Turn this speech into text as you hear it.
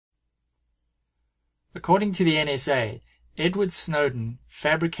According to the NSA, Edward Snowden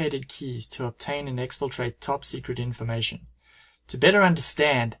fabricated keys to obtain and exfiltrate top-secret information. To better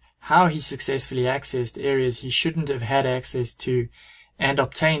understand how he successfully accessed areas he shouldn't have had access to and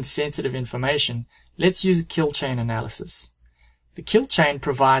obtained sensitive information, let's use a kill chain analysis. The kill chain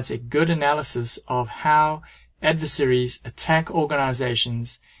provides a good analysis of how adversaries attack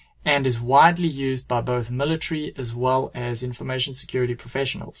organizations and is widely used by both military as well as information security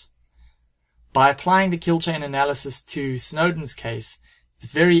professionals. By applying the kill chain analysis to Snowden's case, it's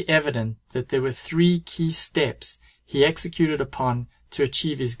very evident that there were 3 key steps he executed upon to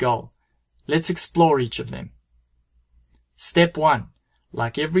achieve his goal. Let's explore each of them. Step 1.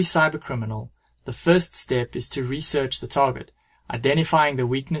 Like every cybercriminal, the first step is to research the target, identifying the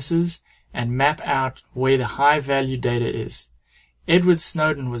weaknesses and map out where the high-value data is. Edward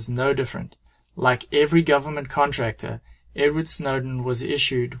Snowden was no different. Like every government contractor, Edward Snowden was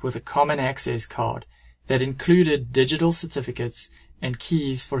issued with a common access card that included digital certificates and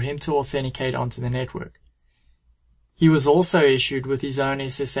keys for him to authenticate onto the network. He was also issued with his own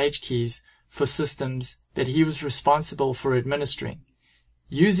SSH keys for systems that he was responsible for administering.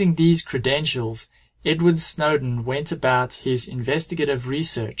 Using these credentials, Edward Snowden went about his investigative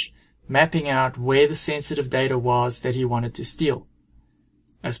research, mapping out where the sensitive data was that he wanted to steal.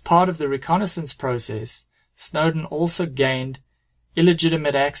 As part of the reconnaissance process, Snowden also gained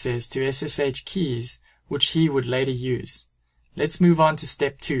illegitimate access to SSH keys, which he would later use. Let's move on to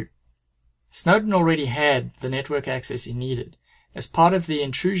step 2. Snowden already had the network access he needed. As part of the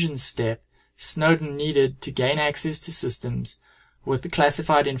intrusion step, Snowden needed to gain access to systems with the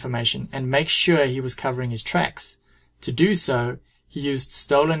classified information and make sure he was covering his tracks. To do so, he used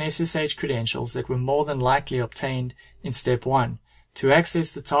stolen SSH credentials that were more than likely obtained in step 1 to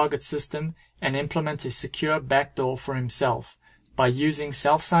access the target system and implement a secure backdoor for himself by using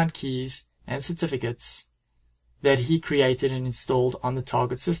self-signed keys and certificates that he created and installed on the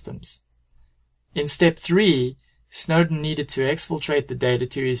target systems. In step 3, Snowden needed to exfiltrate the data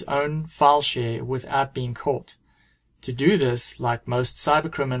to his own file share without being caught. To do this, like most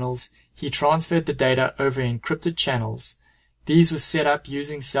cybercriminals, he transferred the data over encrypted channels. These were set up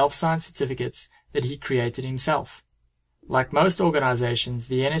using self-signed certificates that he created himself. Like most organizations,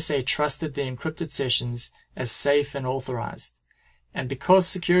 the NSA trusted the encrypted sessions as safe and authorized. And because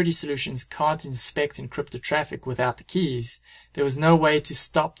security solutions can't inspect encrypted traffic without the keys, there was no way to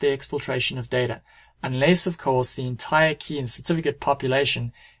stop the exfiltration of data, unless, of course, the entire key and certificate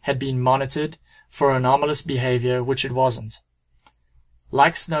population had been monitored for anomalous behavior, which it wasn't.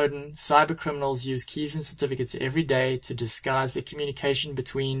 Like Snowden, cybercriminals use keys and certificates every day to disguise their communication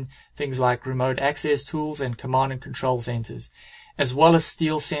between things like remote access tools and command and control centers, as well as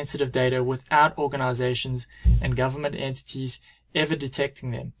steal sensitive data without organizations and government entities ever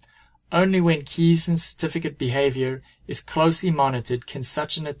detecting them. Only when keys and certificate behavior is closely monitored can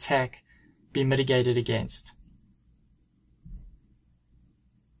such an attack be mitigated against.